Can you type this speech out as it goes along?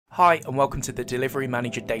Hi and welcome to the Delivery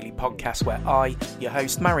Manager Daily podcast, where I, your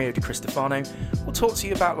host Mario De Cristofano, will talk to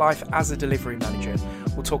you about life as a delivery manager.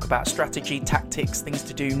 We'll talk about strategy, tactics, things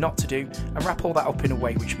to do, not to do, and wrap all that up in a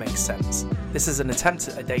way which makes sense. This is an attempt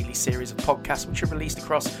at a daily series of podcasts which are released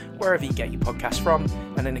across wherever you get your podcasts from,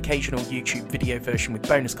 and an occasional YouTube video version with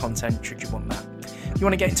bonus content should you want that. If you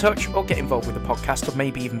want to get in touch or get involved with the podcast, or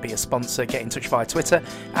maybe even be a sponsor, get in touch via Twitter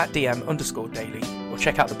at DM_daily, or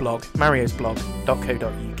check out the blog,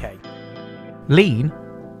 mariosblog.co.uk. Lean,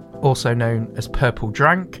 also known as purple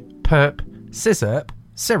drank, perp, scissorp,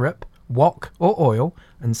 syrup, wok or oil,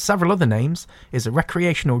 and several other names, is a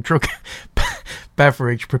recreational drug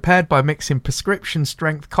beverage prepared by mixing prescription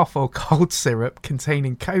strength cough or cold syrup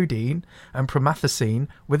containing codeine and promethazine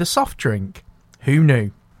with a soft drink. Who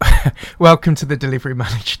knew? Welcome to the Delivery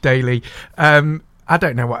Manager Daily. I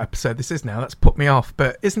don't know what episode this is now. That's put me off.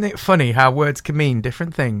 But isn't it funny how words can mean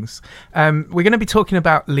different things? We're going to be talking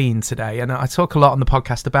about lean today. And I talk a lot on the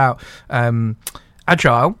podcast about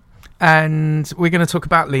Agile. And we're going to talk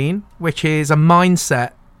about lean, which is a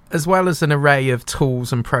mindset as well as an array of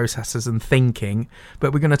tools and processes and thinking.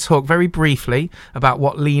 But we're going to talk very briefly about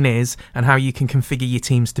what lean is and how you can configure your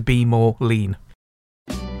teams to be more lean.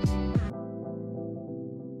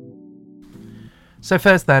 So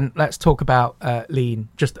first then, let's talk about lean,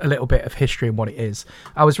 just a little bit of history and what it is.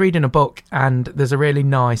 I was reading a book and there's a really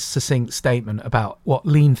nice, succinct statement about what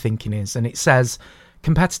lean thinking is. And it says,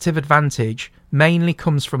 competitive advantage mainly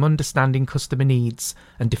comes from understanding customer needs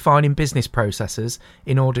and defining business processes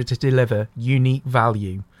in order to deliver unique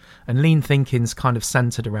value. And lean thinking's kind of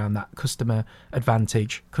centered around that customer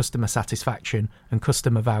advantage, customer satisfaction, and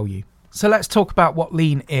customer value. So let's talk about what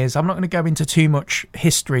lean is. I'm not going to go into too much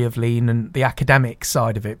history of lean and the academic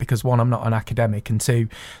side of it because, one, I'm not an academic, and two,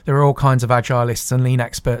 there are all kinds of agilists and lean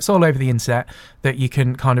experts all over the internet that you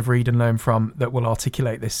can kind of read and learn from that will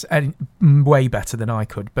articulate this way better than I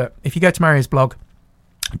could. But if you go to Mario's blog,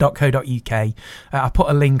 .co.uk. I put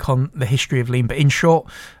a link on the history of lean, but in short,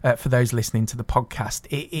 for those listening to the podcast,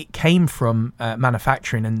 it came from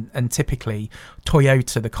manufacturing, and typically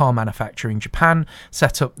Toyota, the car manufacturer in Japan,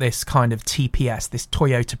 set up this kind of TPS, this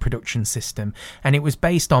Toyota production system, and it was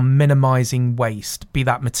based on minimizing waste, be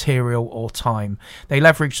that material or time. They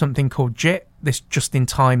leveraged something called JIT, this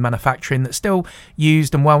just-in-time manufacturing that's still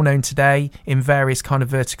used and well known today in various kind of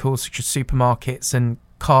verticals such as supermarkets and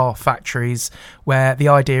car factories, where the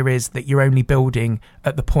idea is that you're only building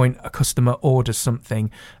at the point a customer orders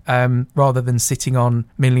something, rather than sitting on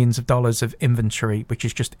millions of dollars of inventory, which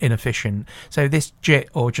is just inefficient. So this JIT,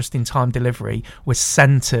 or just-in-time delivery, was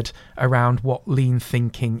centered around what lean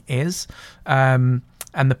thinking is, and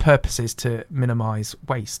the purpose is to minimize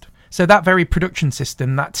waste. So that very production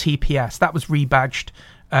system, that TPS, that was rebadged.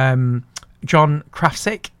 John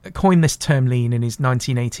Krafcik coined this term lean in his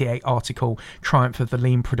 1988 article, Triumph of the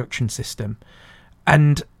Lean Production System.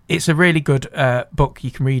 And it's a really good book you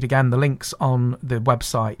can read. Again, the link's on the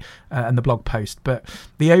website and the blog post. But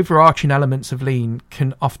the overarching elements of lean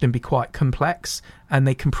can often be quite complex, and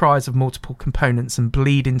they comprise of multiple components and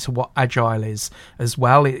bleed into what Agile is as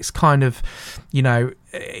well. It's kind of,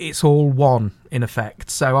 it's all one in effect.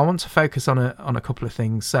 So I want to focus on a couple of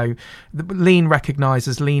things. So the lean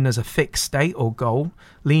recognises lean as a fixed state or goal,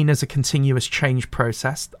 lean as a continuous change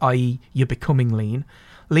process, i.e. you're becoming lean.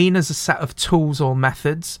 Lean as a set of tools or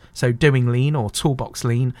methods, so doing lean or toolbox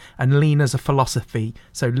lean, and lean as a philosophy,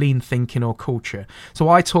 so lean thinking or culture. So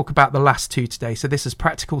I talk about the last two today. So this is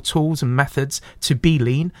practical tools and methods to be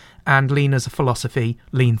lean, and lean as a philosophy,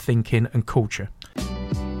 lean thinking and culture.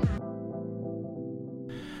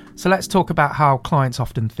 So let's talk about how clients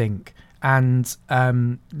often think, and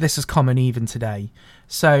this is common even today.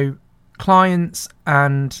 So clients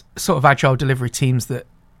and sort of agile delivery teams that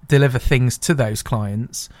deliver things to those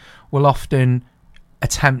clients will often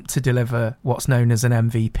attempt to deliver what's known as an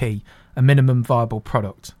MVP, a minimum viable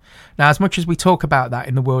product. Now, as much as we talk about that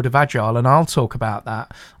in the world of Agile, and I'll talk about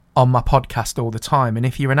that on my podcast all the time, and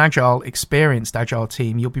if you're an Agile, experienced Agile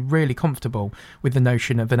team, you'll be really comfortable with the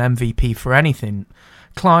notion of an MVP for anything.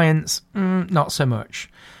 Clients, not so much.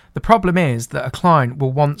 The problem is that a client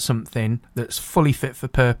will want something that's fully fit for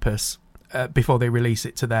purpose before they release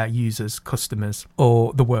it to their users, customers,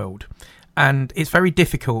 or the world. And it's very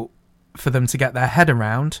difficult for them to get their head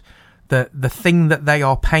around that the thing that they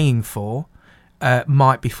are paying for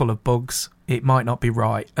might be full of bugs, it might not be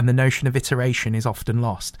right, and the notion of iteration is often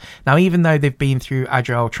lost. Now, even though they've been through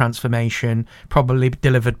agile transformation, probably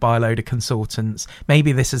delivered by a load of consultants,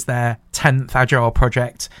 maybe this is their 10th agile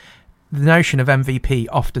project, the notion of MVP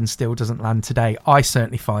often still doesn't land today. I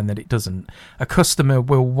certainly find that it doesn't. A customer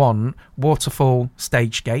will want waterfall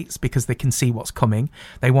stage gates because they can see what's coming.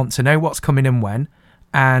 They want to know what's coming and when.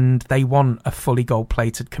 And they want a fully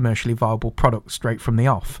gold-plated, commercially viable product straight from the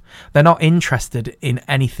off. They're not interested in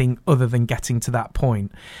anything other than getting to that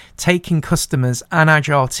point. Taking customers and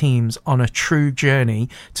agile teams on a true journey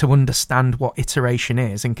to understand what iteration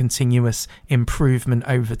is and continuous improvement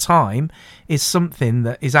over time is something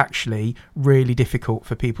that is actually really difficult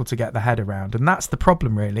for people to get their head around. And that's the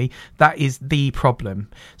problem, really. That is the problem.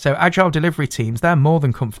 So agile delivery teams, they're more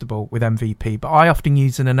than comfortable with MVP, but I often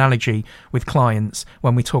use an analogy with clients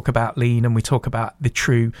when we talk about lean and we talk about the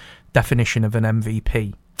true definition of an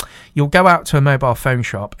MVP. You'll go out to a mobile phone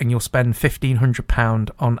shop and you'll spend £1,500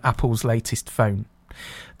 on Apple's latest phone.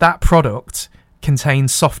 That product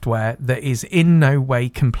contains software that is in no way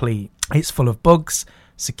complete. It's full of bugs,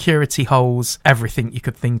 security holes, everything you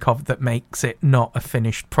could think of that makes it not a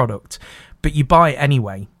finished product. But you buy it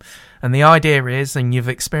anyway. And the idea is, and you've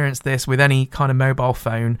experienced this with any kind of mobile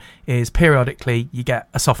phone, is periodically you get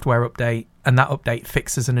a software update and that update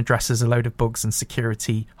fixes and addresses a load of bugs and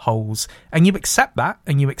security holes. And you accept that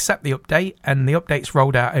and you accept the update and the update's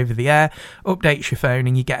rolled out over the air, updates your phone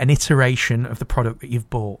and you get an iteration of the product that you've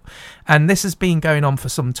bought. And this has been going on for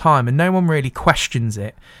some time and no one really questions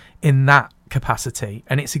it in that capacity.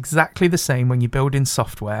 And it's exactly the same when you build in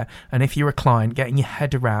software, and if you're a client, getting your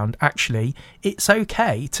head around actually it's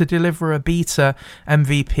okay to deliver a beta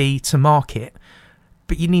MVP to market,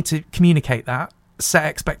 but you need to communicate that, set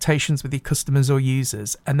expectations with your customers or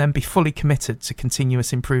users, and then be fully committed to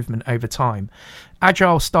continuous improvement over time.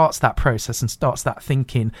 Agile starts that process and starts that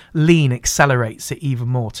thinking. Lean accelerates it even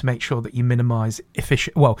more to make sure that you minimize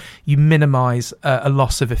a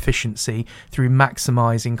loss of efficiency through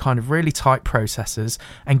maximizing kind of really tight processes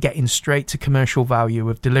and getting straight to commercial value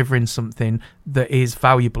of delivering something that is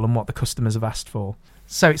valuable and what the customers have asked for.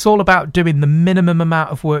 So it's all about doing the minimum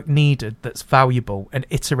amount of work needed that's valuable and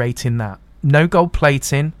iterating that. No gold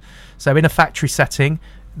plating. So in a factory setting,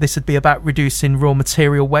 this would be about reducing raw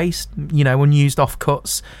material waste, unused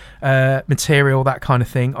offcuts, material, that kind of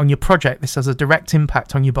thing. On your project, this has a direct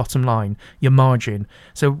impact on your bottom line, your margin.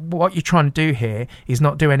 So what you're trying to do here is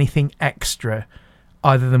not do anything extra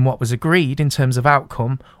either than what was agreed in terms of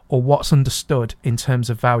outcome or what's understood in terms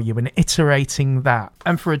of value, and iterating that.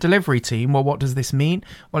 And for a delivery team, well, what does this mean?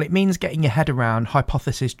 Well, it means getting your head around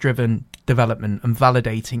hypothesis-driven development and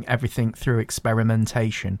validating everything through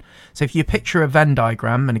experimentation. So if you picture a Venn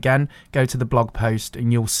diagram, and again, go to the blog post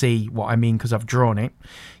and you'll see what I mean because I've drawn it,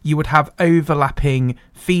 you would have overlapping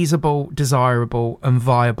feasible, desirable and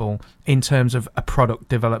viable in terms of a product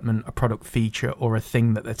development, a product feature or a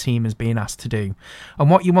thing that the team is being asked to do. And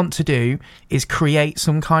what you want to do is create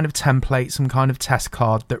some kind of template, some kind of test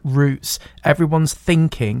card that routes everyone's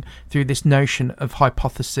thinking through this notion of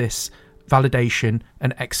hypothesis, validation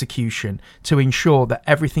and execution to ensure that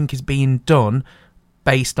everything is being done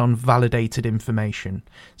based on validated information.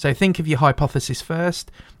 So think of your hypothesis first,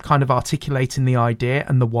 kind of articulating the idea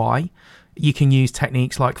and the why. You can use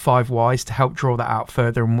techniques like 5 whys to help draw that out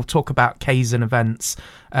further, and we'll talk about Kaizen events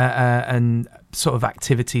and sort of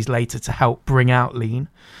activities later to help bring out lean.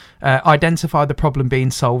 Identify the problem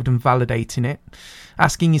being solved and validating it.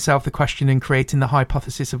 Asking yourself the question and creating the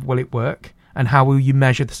hypothesis of will it work and how will you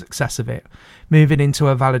measure the success of it. Moving into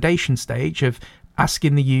a validation stage of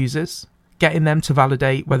asking the users, getting them to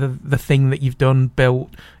validate whether the thing that you've built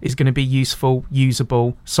is going to be useful,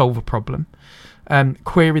 usable, solve a problem.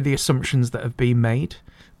 Query the assumptions that have been made,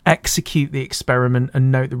 execute the experiment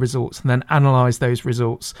and note the results, and then analyze those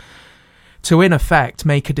results to, in effect,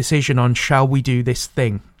 make a decision on shall we do this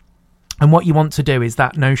thing. And what you want to do is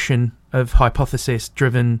that notion of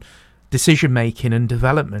hypothesis-driven decision-making and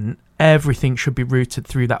development, everything should be routed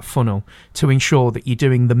through that funnel to ensure that you're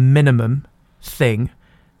doing the minimum thing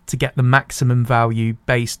to get the maximum value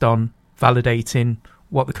based on validating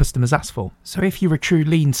what the customers ask for. So if you're a true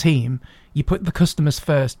lean team, you put the customers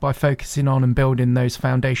first by focusing on and building those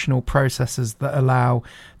foundational processes that allow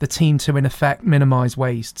the team to, in effect, minimize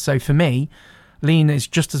waste. So for me, lean is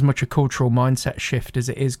just as much a cultural mindset shift as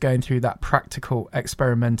it is going through that practical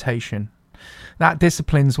experimentation. That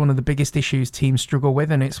discipline is one of the biggest issues teams struggle with,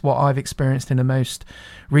 and it's what I've experienced in a most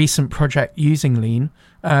recent project using lean.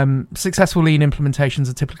 Successful lean implementations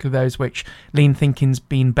are typically those which lean thinking's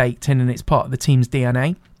been baked in and it's part of the team's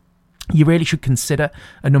DNA. You really should consider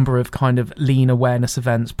a number of kind of lean awareness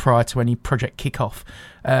events prior to any project kickoff.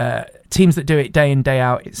 Teams that do it day in, day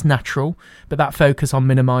out, it's natural, but that focus on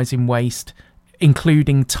minimizing waste,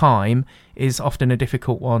 including time, is often a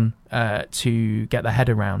difficult one to get their head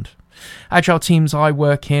around. Agile teams I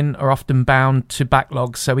work in are often bound to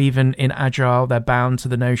backlogs, so even in Agile they're bound to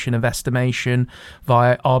the notion of estimation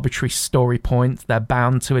via arbitrary story points. They're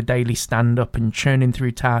bound to a daily stand-up and churning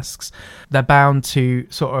through tasks. They're bound to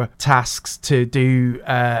sort of tasks to do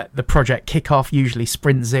the project kickoff, usually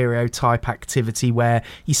sprint zero type activity where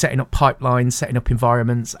you're setting up pipelines, setting up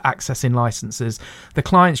environments, accessing licenses. The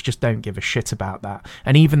clients just don't give a shit about that.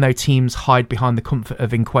 And even though teams hide behind the comfort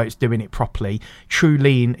of, in quotes, doing it properly, true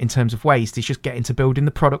lean in terms of waste is just getting to building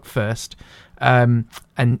the product first, and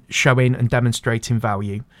showing and demonstrating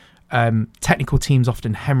value. Technical teams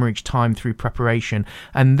often hemorrhage time through preparation,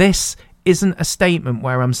 and this isn't a statement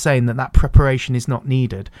where I'm saying that preparation is not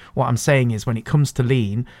needed. What I'm saying is when it comes to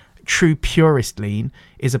lean, true purist lean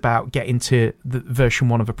is about getting to the version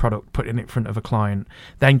 1 of a product, putting it in front of a client,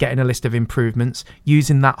 then getting a list of improvements,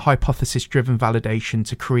 using that hypothesis driven validation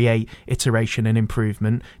to create iteration and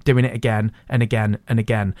improvement, doing it again and again and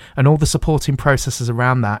again, and all the supporting processes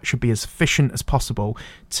around that should be as efficient as possible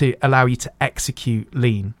to allow you to execute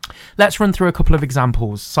lean. Let's run through a couple of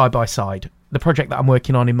examples side by side. The project that I'm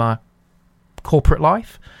working on in my corporate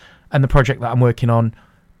life and the project that I'm working on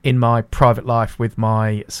in my private life with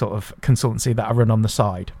my sort of consultancy that I run on the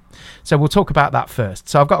side. So we'll talk about that first.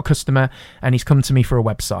 So I've got a customer and he's come to me for a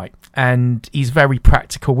website and he's very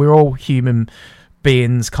practical. We're all human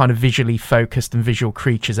beings, kind of visually focused and visual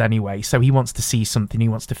creatures anyway. So he wants to see something, he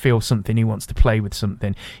wants to feel something, he wants to play with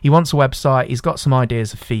something. He wants a website, he's got some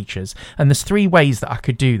ideas of features. And there's 3 ways that I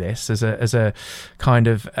could do this as a kind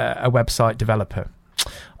of a website developer.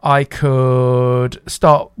 I could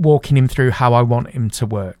start walking him through how I want him to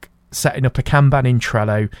work, setting up a Kanban in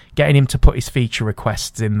Trello, getting him to put his feature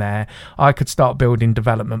requests in there. I could start building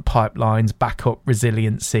development pipelines, backup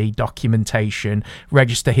resiliency, documentation,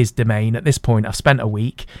 register his domain. At this point, I've spent a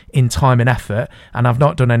week in time and effort, and I've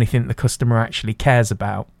not done anything the customer actually cares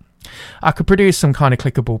about. I could produce some kind of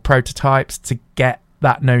clickable prototypes to get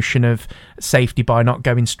that notion of safety by not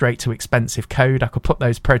going straight to expensive code. I could put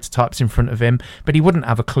those prototypes in front of him, but he wouldn't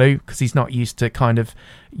have a clue because he's not used to kind of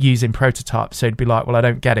using prototypes. So he'd be like, well, I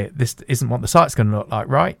don't get it. This isn't what the site's going to look like,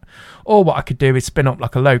 right? Or what I could do is spin up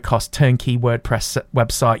like a low-cost turnkey WordPress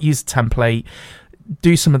website, use a template,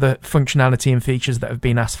 do some of the functionality and features that have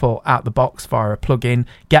been asked for out the box via a plugin,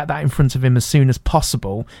 get that in front of him as soon as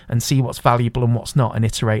possible and see what's valuable and what's not and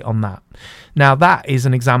iterate on that. Now that is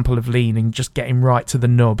an example of lean and just getting right to the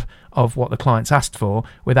nub of what the client's asked for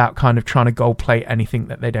without kind of trying to gold plate anything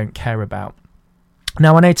that they don't care about.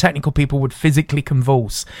 Now, I know technical people would physically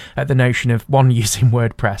convulse at the notion of using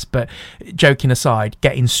WordPress, but joking aside,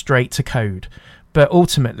 getting straight to code. But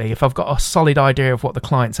ultimately, if I've got a solid idea of what the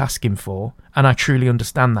client's asking for, and I truly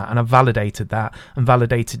understand that, and I've validated that and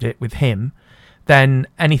validated it with him, then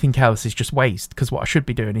anything else is just waste, because what I should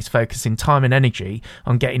be doing is focusing time and energy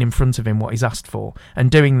on getting in front of him what he's asked for,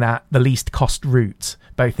 and doing that the least cost route,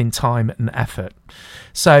 both in time and effort.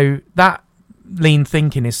 So that lean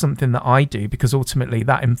thinking is something that I do because ultimately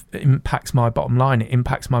that impacts my bottom line, it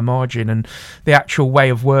impacts my margin, and the actual way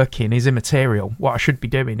of working is immaterial. What I should be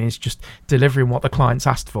doing is just delivering what the client's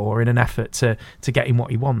asked for in an effort to get him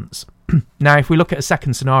what he wants. Now, if we look at a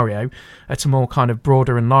second scenario at a more kind of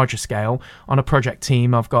broader and larger scale, on a project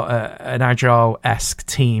team, I've got an Agile-esque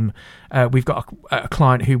team. We've got a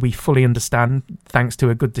client who we fully understand, thanks to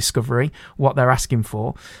a good discovery, what they're asking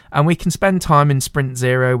for. And we can spend time in Sprint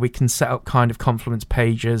Zero. We can set up kind of Confluence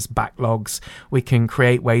pages, backlogs. We can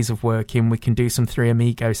create ways of working. We can do some 3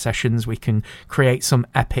 Amigo sessions. We can create some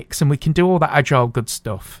epics, and we can do all that Agile good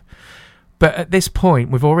stuff. But at this point,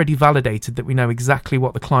 we've already validated that we know exactly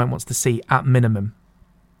what the client wants to see at minimum.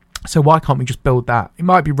 So why can't we just build that? It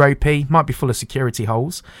might be ropey, might be full of security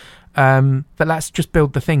holes, but let's just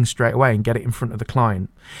build the thing straight away and get it in front of the client.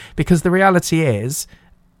 Because the reality is,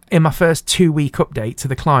 in my first 2-week update to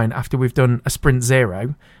the client after we've done a Sprint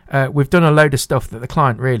Zero, we've done a load of stuff that the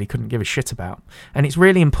client really couldn't give a shit about. And it's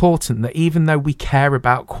really important that even though we care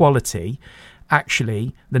about quality,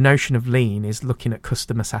 actually, the notion of lean is looking at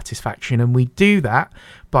customer satisfaction, and we do that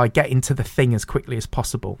by getting to the thing as quickly as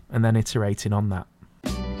possible and then iterating on that.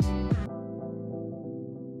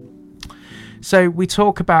 So we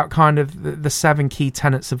talk about kind of the 7 key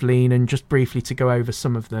tenets of lean, and just briefly to go over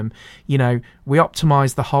some of them. We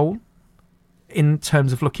optimize the whole in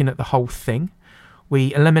terms of looking at the whole thing.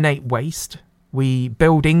 We eliminate waste. We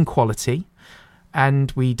build in quality, and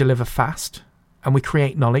we deliver fast. And we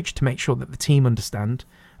create knowledge to make sure that the team understand,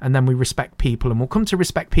 and then we respect people, and we'll come to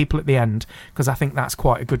respect people at the end because I think that's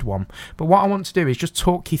quite a good one. But what I want to do is just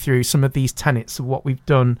talk you through some of these tenets of what we've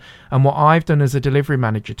done and what I've done as a delivery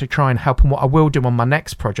manager to try and help, and what I will do on my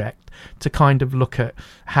next project to kind of look at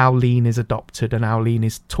how lean is adopted and how lean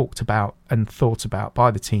is talked about and thought about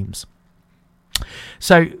by the teams.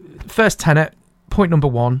 So first tenet, point number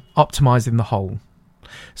 1, optimizing the whole.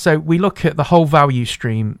 So we look at the whole value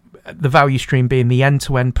stream, the value stream being the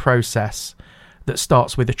end-to-end process that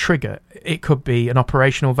starts with a trigger. It could be an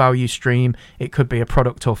operational value stream, it could be a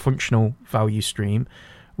product or functional value stream,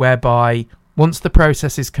 whereby once the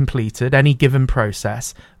process is completed, any given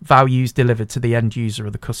process, value is delivered to the end user or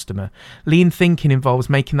the customer. Lean thinking involves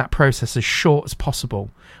making that process as short as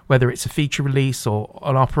possible, whether it's a feature release or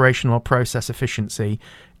an operational or process efficiency,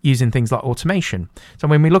 using things like automation. So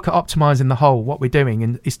when we look at optimizing the whole, what we're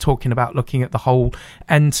doing is talking about looking at the whole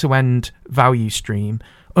end-to-end value stream,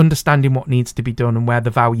 understanding what needs to be done and where the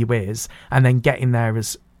value is, and then getting there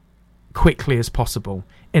as quickly as possible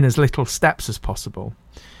in as little steps as possible.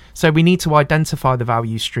 So we need to identify the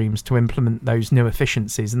value streams to implement those new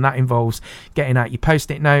efficiencies, and that involves getting out your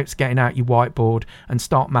post-it notes, getting out your whiteboard, and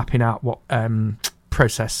start mapping out what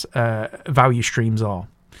process value streams are.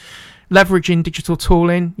 Leveraging digital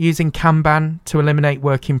tooling, using Kanban to eliminate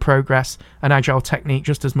work in progress, an agile technique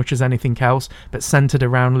just as much as anything else, but centered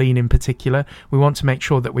around lean in particular. We want to make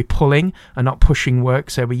sure that we're pulling and not pushing work,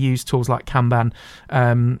 so we use tools like Kanban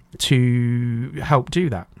to help do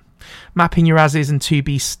that. Mapping your as is and to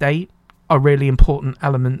be state are really important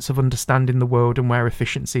elements of understanding the world and where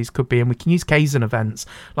efficiencies could be, and we can use Kaizen events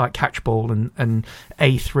like Catchball and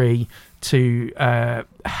A3 to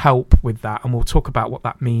help with that, and we'll talk about what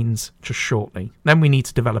that means just shortly. Then we need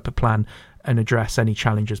to develop a plan and address any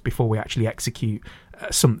challenges before we actually execute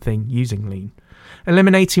something using lean.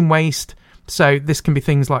 Eliminating waste. So this can be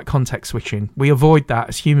things like context switching. We avoid that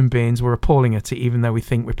as human beings. We're appalling at it, even though we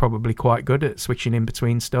think we're probably quite good at switching in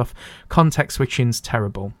between stuff. Context switching's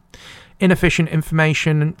terrible. Inefficient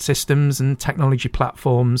information systems and technology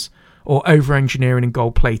platforms, or over-engineering and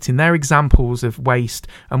gold plating. They're examples of waste,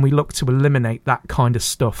 and we look to eliminate that kind of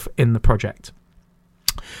stuff in the project.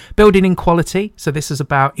 Building in quality. So this is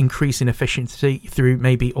about increasing efficiency through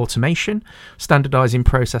maybe automation, standardizing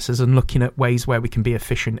processes, and looking at ways where we can be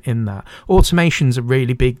efficient in that. Automation's a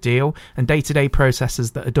really big deal, and day-to-day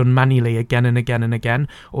processes that are done manually again and again and again,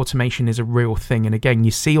 automation is a real thing. And again,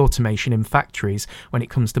 you see automation in factories when it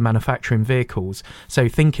comes to manufacturing vehicles. So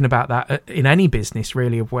thinking about that in any business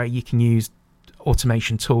really, of where you can use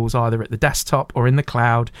automation tools either at the desktop or in the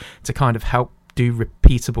cloud to kind of help do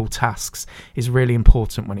repeatable tasks is really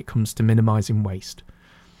important when it comes to minimizing waste.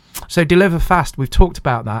 So deliver fast, we've talked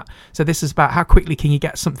about that. So this is about how quickly can you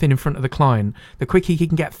get something in front of the client. The quicker you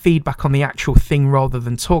can get feedback on the actual thing rather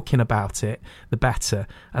than talking about it, the better.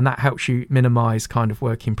 And that helps you minimize kind of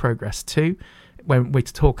work in progress too, when we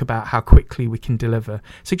talk about how quickly we can deliver.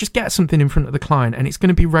 So just get something in front of the client, and it's going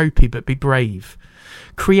to be ropey, but be brave.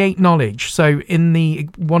 Create knowledge. So in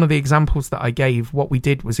one of the examples that I gave, what we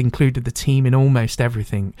did was included the team in almost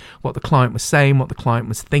everything. What the client was saying, what the client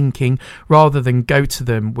was thinking, rather than go to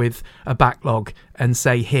them with a backlog and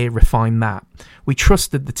say, here, refine that. We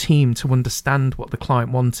trusted the team to understand what the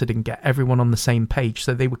client wanted and get everyone on the same page,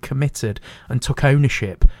 so they were committed and took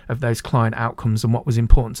ownership of those client outcomes, and what was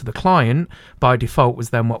important to the client by default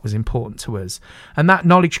was then what was important to us. And that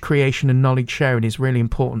knowledge creation and knowledge sharing is really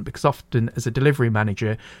important, because often as a delivery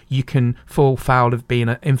manager you can fall foul of being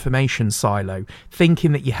an information silo,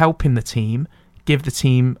 thinking that you're helping the team, give the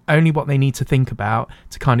team only what they need to think about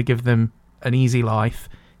to kind of give them an easy life.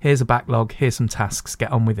 Here's a backlog, here's some tasks,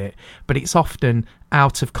 get on with it. But it's often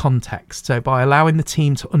out of context. So by allowing the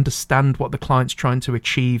team to understand what the client's trying to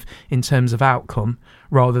achieve in terms of outcome,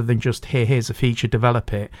 rather than just here's a feature,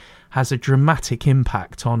 develop it, has a dramatic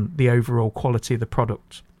impact on the overall quality of the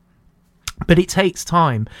product. But it takes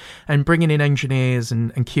time, and bringing in engineers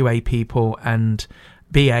and QA people and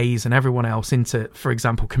BAs and everyone else into, for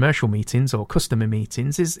example, commercial meetings or customer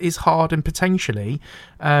meetings is hard, and potentially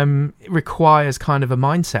requires kind of a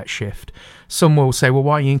mindset shift. Some will say, well,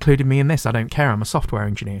 why are you including me in this? I don't care, I'm a software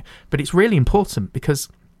engineer. But it's really important, because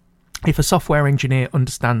if a software engineer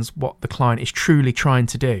understands what the client is truly trying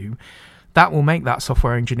to do, that will make that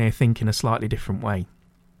software engineer think in a slightly different way.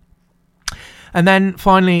 And then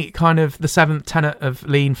finally, kind of the seventh tenet of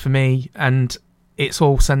lean for me, and it's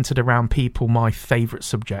all centered around people. My favourite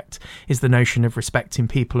subject is the notion of respecting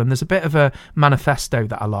people. And there's a bit of a manifesto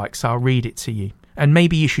that I like, so I'll read it to you. And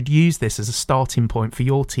maybe you should use this as a starting point for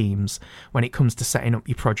your teams when it comes to setting up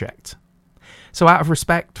your project. So out of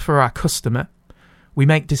respect for our customer, we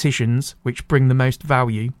make decisions which bring the most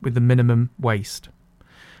value with the minimum waste.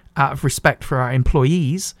 Out of respect for our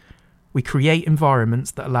employees, we create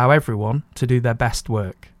environments that allow everyone to do their best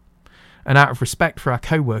work. And out of respect for our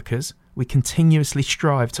co-workers, we continuously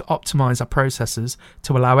strive to optimize our processes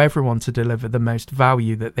to allow everyone to deliver the most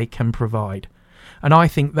value that they can provide. And I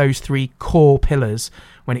think those three core pillars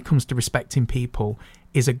when it comes to respecting people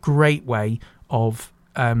is a great way of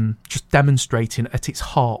just demonstrating at its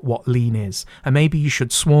heart what lean is. And maybe you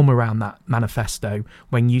should swarm around that manifesto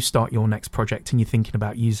when you start your next project and you're thinking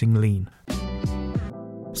about using lean.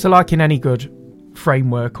 So like in any good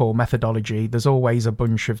framework or methodology, there's always a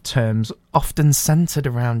bunch of terms often centered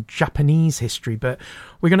around Japanese history, but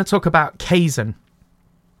we're going to talk about Kaizen.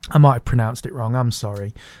 I might have pronounced it wrong, I'm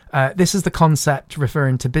sorry. This is the concept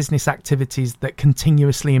referring to business activities that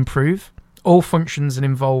continuously improve all functions and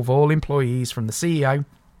involve all employees from the CEO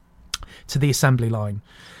to the assembly line.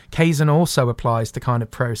 Kaizen also applies to kind of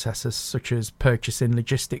processes such as purchasing,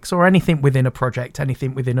 logistics, or anything within a project,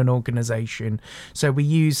 anything within an organization. So we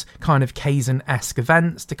use kind of Kaizen-esque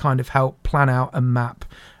events to kind of help plan out and map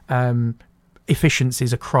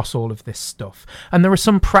efficiencies across all of this stuff. And there are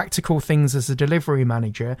some practical things as a delivery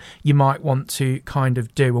manager you might want to kind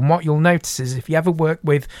of do. And what you'll notice is if you ever work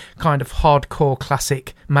with kind of hardcore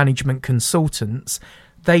classic management consultants,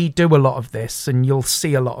 they do a lot of this and you'll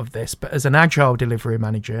see a lot of this. But as an agile delivery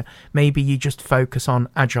manager, maybe you just focus on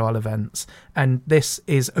agile events. And this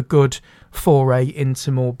is a good foray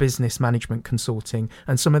into more business management consulting.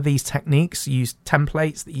 And some of these techniques use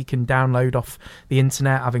templates that you can download off the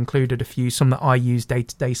internet. I've included a few, some that I use day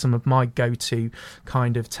to day, some of my go-to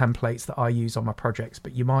kind of templates that I use on my projects.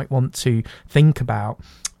 But you might want to think about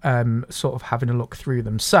sort of having a look through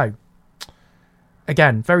them. So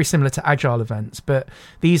again, very similar to agile events, but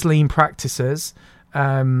these lean practices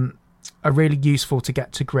are really useful to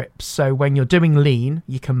get to grips. So when you're doing lean,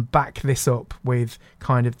 you can back this up with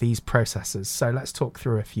kind of these processes. So let's talk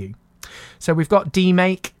through a few. So we've got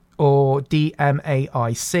DMAIC or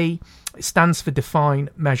DMAIC. It stands for define,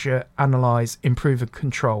 measure, analyze, improve and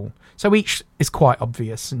control. So each is quite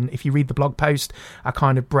obvious. And if you read the blog post, I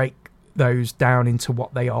kind of break those down into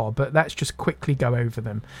what they are, but let's just quickly go over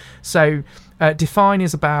them. So define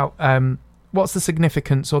is about what's the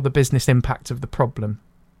significance or the business impact of the problem.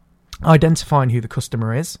 Identifying who the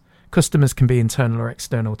customer is. Customers can be internal or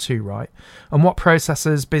external too, right? And what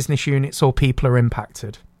processes, business units or people are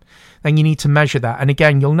impacted. Then you need to measure that. And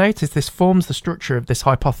again, you'll notice this forms the structure of this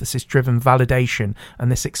hypothesis-driven validation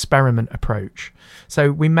and this experiment approach.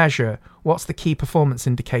 So we measure what's the key performance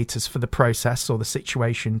indicators for the process or the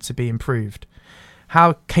situation to be improved.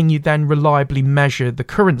 How can you then reliably measure the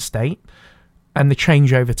current state and the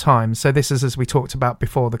change over time? So this is, as we talked about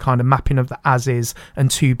before, the kind of mapping of the as-is and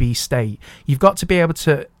to-be state. You've got to be able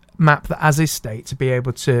to map the as-is state to be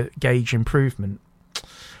able to gauge improvement.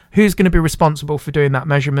 Who's going to be responsible for doing that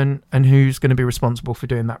measurement and who's going to be responsible for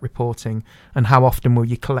doing that reporting, and how often will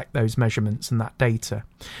you collect those measurements and that data?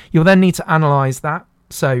 You'll then need to analyse that.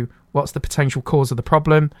 So what's the potential cause of the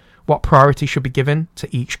problem? What priority should be given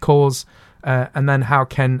to each cause? And then how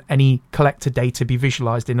can any collected data be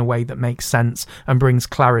visualised in a way that makes sense and brings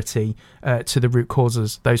clarity to the root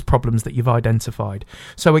causes, those problems that you've identified.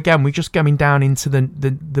 So again, we're just going down into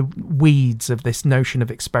the weeds of this notion of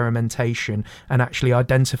experimentation and actually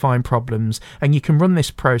identifying problems. And you can run this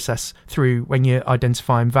process through when you're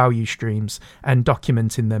identifying value streams and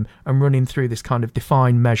documenting them and running through this kind of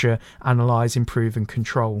define, measure, analyse, improve and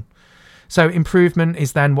control. So improvement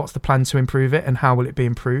is then what's the plan to improve it and how will it be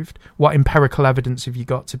improved? What empirical evidence have you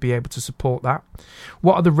got to be able to support that?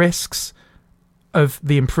 What are the risks of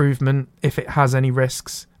the improvement, if it has any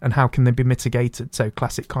risks, and how can they be mitigated? So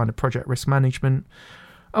classic kind of project risk management.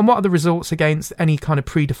 And what are the results against any kind of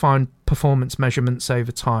predefined performance measurements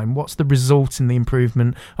over time? What's the result in the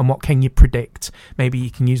improvement and what can you predict? Maybe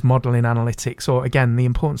you can use modelling analytics, or again, the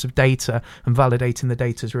importance of data and validating the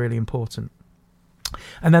data is really important.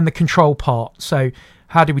 And then the control part. So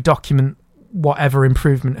how do we document whatever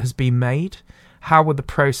improvement has been made? How will the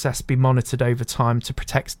process be monitored over time to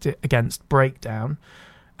protect it against breakdown?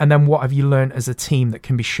 And then what have you learned as a team that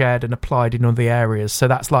can be shared and applied in other areas? So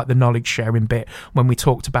that's like the knowledge sharing bit when we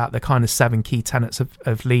talked about the kind of 7 key tenets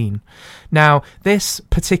of lean. Now, this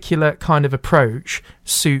particular kind of approach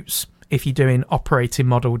suits if you're doing operating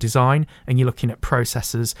model design and you're looking at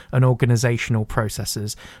processes and organizational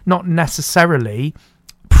processes, not necessarily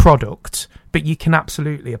product, but you can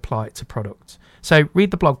absolutely apply it to product. So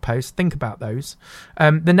read the blog post, think about those.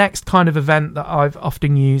 The next kind of event that I've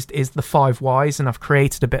often used is the 5 whys, and I've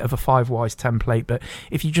created a bit of a 5 whys template, but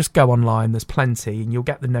if you just go online, there's plenty and you'll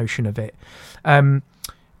get the notion of it.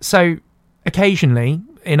 So occasionally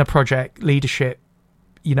in a project, leadership,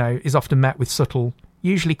 is often met with subtle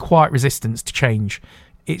usually quite resistant to change.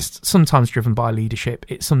 It's sometimes driven by leadership.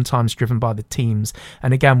 It's sometimes driven by the teams.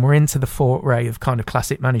 And again, we're into the foray of kind of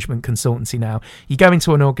classic management consultancy now. You go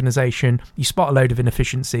into an organisation, you spot a load of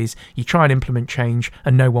inefficiencies, you try and implement change,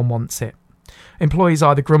 and no one wants it. Employees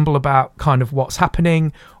either grumble about kind of what's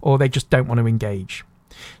happening, or they just don't want to engage.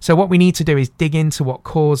 So what we need to do is dig into what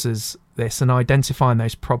causes this and identifying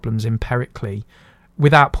those problems empirically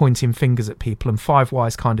without pointing fingers at people. And 5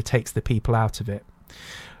 Whys kind of takes the people out of it.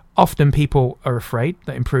 Often people are afraid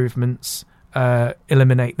that improvements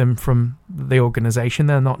eliminate them from the organisation.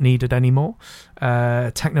 They're not needed anymore.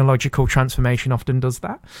 Technological transformation often does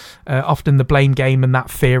that. Often the blame game and that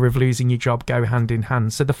fear of losing your job go hand in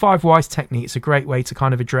hand. So the 5 Whys technique is a great way to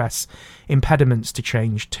kind of address impediments to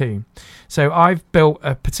change too. So I've built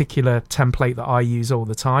a particular template that I use all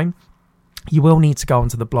the time. You will need to go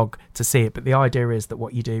onto the blog to see it, but the idea is that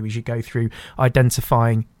what you do is you go through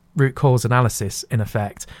identifying root cause analysis in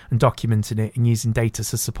effect and documenting it and using data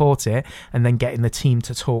to support it, and then getting the team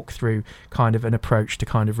to talk through kind of an approach to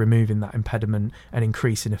kind of removing that impediment and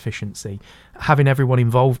increasing efficiency. Having everyone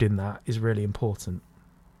involved in that is really important.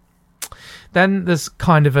 Then there's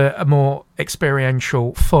kind of a more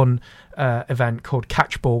experiential, fun event called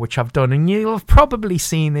Catchball, which I've done, and you'll have probably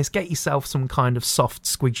seen this. Get yourself some kind of soft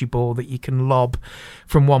squidgy ball that you can lob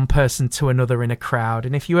from one person to another in a crowd.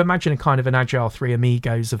 And if you imagine a kind of an Agile 3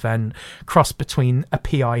 Amigos event cross between a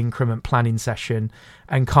PI increment planning session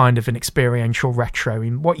and kind of an experiential retro,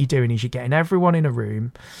 and what you're doing is you're getting everyone in a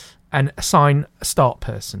room and assign a start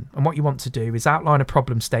person. And what you want to do is outline a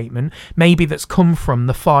problem statement, maybe that's come from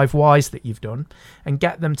the 5 Whys that you've done, and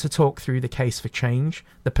get them to talk through the case for change,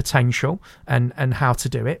 the potential, and how to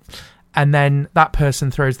do it. And then that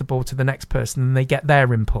person throws the ball to the next person and they get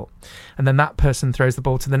their input. And then that person throws the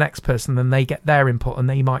ball to the next person and they get their input, and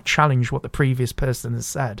they might challenge what the previous person has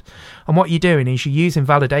said. And what you're doing is you're using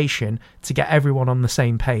validation to get everyone on the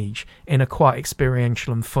same page in a quite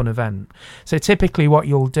experiential and fun event. So typically what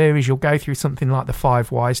you'll do is you'll go through something like the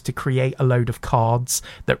 5 Whys to create a load of cards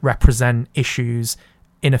that represent issues,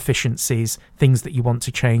 inefficiencies, things that you want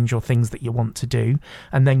to change or things that you want to do,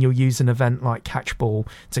 and then you'll use an event like Catchball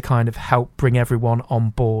to kind of help bring everyone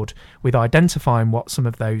on board with identifying what some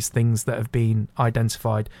of those things that have been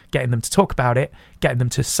identified, getting them to talk about it, getting them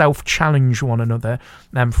to self-challenge one another,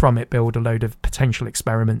 and from it build a load of potential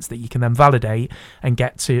experiments that you can then validate and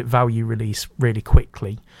get to value release really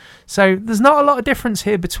quickly. So there's not a lot of difference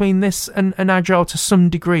here between this and Agile to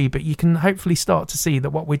some degree, but you can hopefully start to see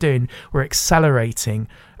that what we're doing, we're accelerating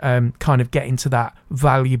kind of getting to that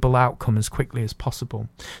valuable outcome as quickly as possible.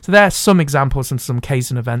 So there are some examples and some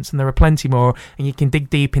Kaizen events, and there are plenty more, and you can dig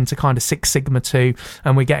deep into kind of Six Sigma too,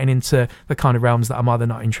 and we're getting into the kind of realms that I'm either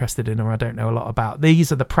not interested in or I don't know a lot about.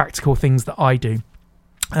 These are the practical things that I do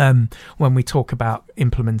when we talk about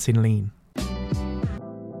implementing Lean.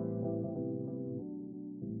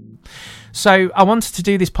 So I wanted to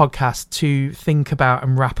do this podcast to think about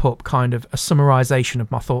and wrap up kind of a summarisation of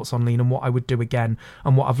my thoughts on Lean and what I would do again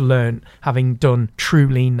and what I've learned having done true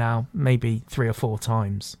Lean now maybe 3 or 4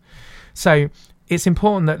 times. So it's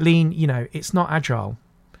important that Lean, it's not Agile.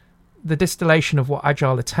 The distillation of what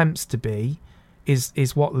Agile attempts to be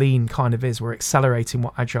is what Lean kind of is. We're accelerating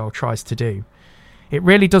what Agile tries to do. It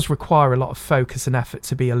really does require a lot of focus and effort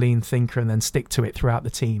to be a lean thinker and then stick to it throughout the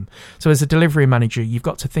team. So as a delivery manager, you've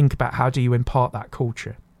got to think about how do you impart that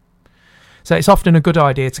culture. So it's often a good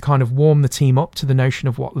idea to kind of warm the team up to the notion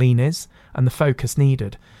of what lean is and the focus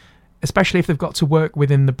needed, especially if they've got to work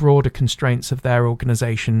within the broader constraints of their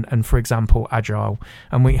organisation and, for example, Agile.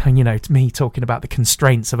 And to me talking about the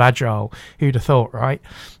constraints of Agile, who'd have thought, right?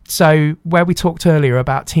 So where we talked earlier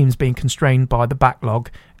about teams being constrained by the backlog,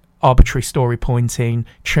 arbitrary story pointing,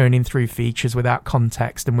 churning through features without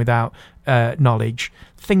context and without knowledge.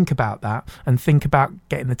 Think about that and think about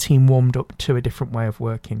getting the team warmed up to a different way of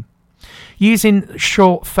working. Using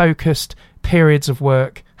short, focused periods of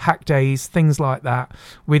work, hack days, things like that,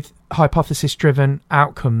 with hypothesis-driven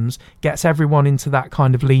outcomes gets everyone into that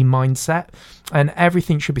kind of lean mindset, and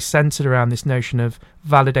everything should be centered around this notion of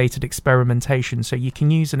validated experimentation. So you can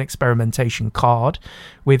use an experimentation card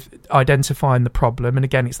with identifying the problem, and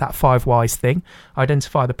again it's that 5 Whys thing: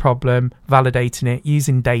 identify the problem, validating it,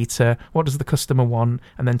 using data, what does the customer want,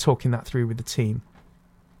 and then talking that through with the team.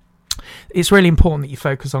 It's really important that you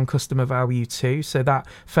focus on customer value too, so that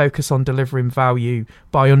focus on delivering value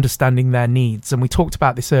by understanding their needs. And we talked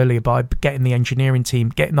about this earlier by getting the engineering team,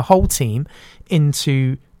 getting the whole team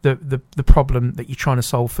into the problem that you're trying to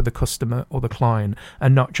solve for the customer or the client,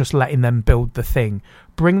 and not just letting them build the thing.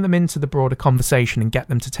 Bring them into the broader conversation and get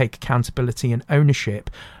them to take accountability and ownership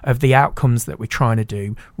of the outcomes that we're trying to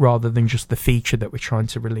do, rather than just the feature that we're trying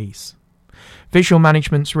to release. Visual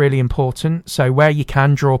management's really important, so where you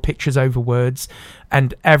can, draw pictures over words,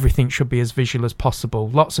 and everything should be as visual as possible.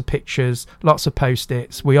 Lots of pictures, lots of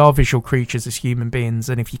post-its. We are visual creatures as human beings,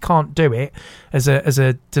 and if you can't do it as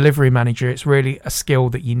a delivery manager, it's really a skill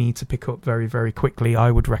that you need to pick up very, very quickly, I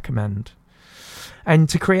would recommend. And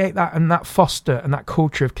to create that and that foster and that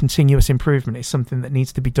culture of continuous improvement is something that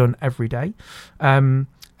needs to be done every day. And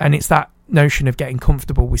it's that notion of getting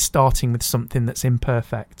comfortable with starting with something that's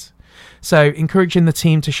imperfect. So encouraging the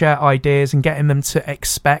team to share ideas and getting them to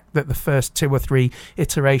expect that the first 2 or 3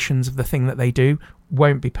 iterations of the thing that they do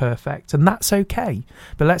won't be perfect, and that's okay.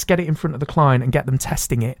 But let's get it in front of the client and get them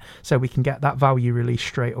testing it so we can get that value release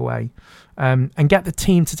straight away. And get the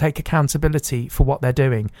team to take accountability for what they're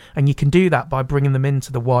doing. And you can do that by bringing them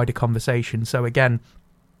into the wider conversation. So again,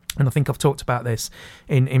 and I think I've talked about this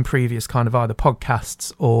in previous kind of either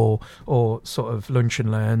podcasts or sort of lunch and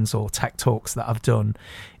learns or tech talks that I've done,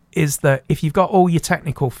 is that if you've got all your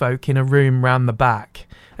technical folk in a room round the back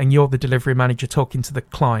and you're the delivery manager talking to the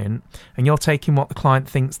client and you're taking what the client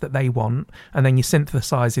thinks that they want and then you're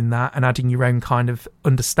synthesizing that and adding your own kind of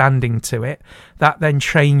understanding to it, that then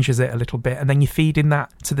changes it a little bit, and then you're feeding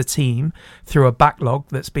that to the team through a backlog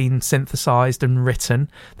that's been synthesized and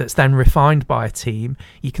written, that's then refined by a team.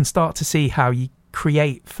 You can start to see how you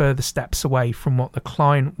create further steps away from what the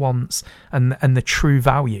client wants and the true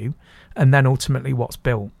value, and then ultimately what's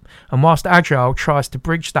built. And whilst Agile tries to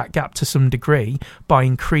bridge that gap to some degree by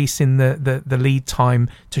increasing the lead time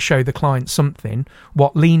to show the client something,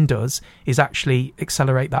 what Lean does is actually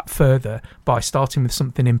accelerate that further by starting with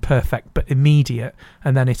something imperfect but immediate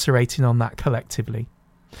and then iterating on that collectively.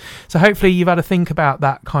 So hopefully you've had a think about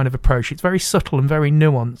that kind of approach. It's very subtle and very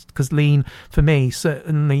nuanced, because Lean, for me,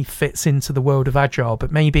 certainly fits into the world of Agile.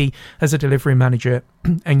 But maybe as a delivery manager,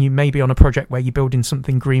 and you may be on a project where you're building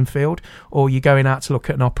something greenfield, or you're going out to look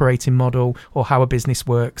at an operating model or how a business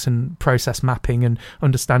works and process mapping and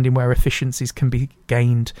understanding where efficiencies can be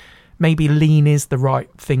gained, maybe Lean is the right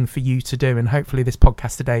thing for you to do. And hopefully this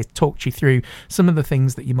podcast today has talked you through some of the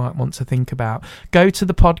things that you might want to think about. Go to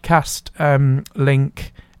the podcast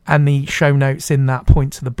link and the show notes in that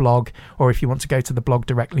point to the blog, or if you want to go to the blog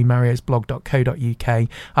directly, mariosblog.co.uk.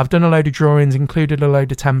 I've done a load of drawings, included a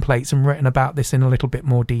load of templates, and written about this in a little bit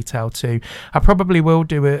more detail too. I probably will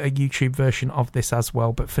do a YouTube version of this as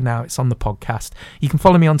well, but for now it's on the podcast. You can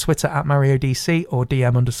follow me on Twitter at MarioDC or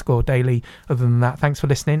DM_daily. Other than that, thanks for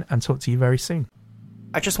listening, and talk to you very soon.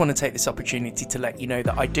 I just want to take this opportunity to let you know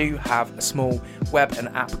that I do have a small web and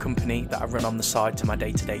app company that I run on the side to my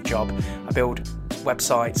day-to-day job. I build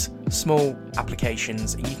websites, small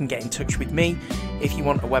applications, and you can get in touch with me if you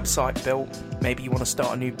want a website built. Maybe you want to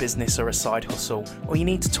start a new business or a side hustle, or you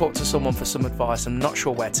need to talk to someone for some advice and not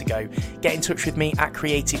sure where to go. Get in touch with me at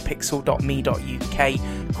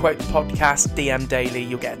creativepixel.me.uk, quote the podcast, DM daily,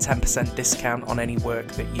 you'll get a 10% discount on any work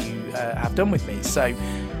that you have done with me. So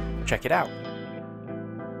check it out.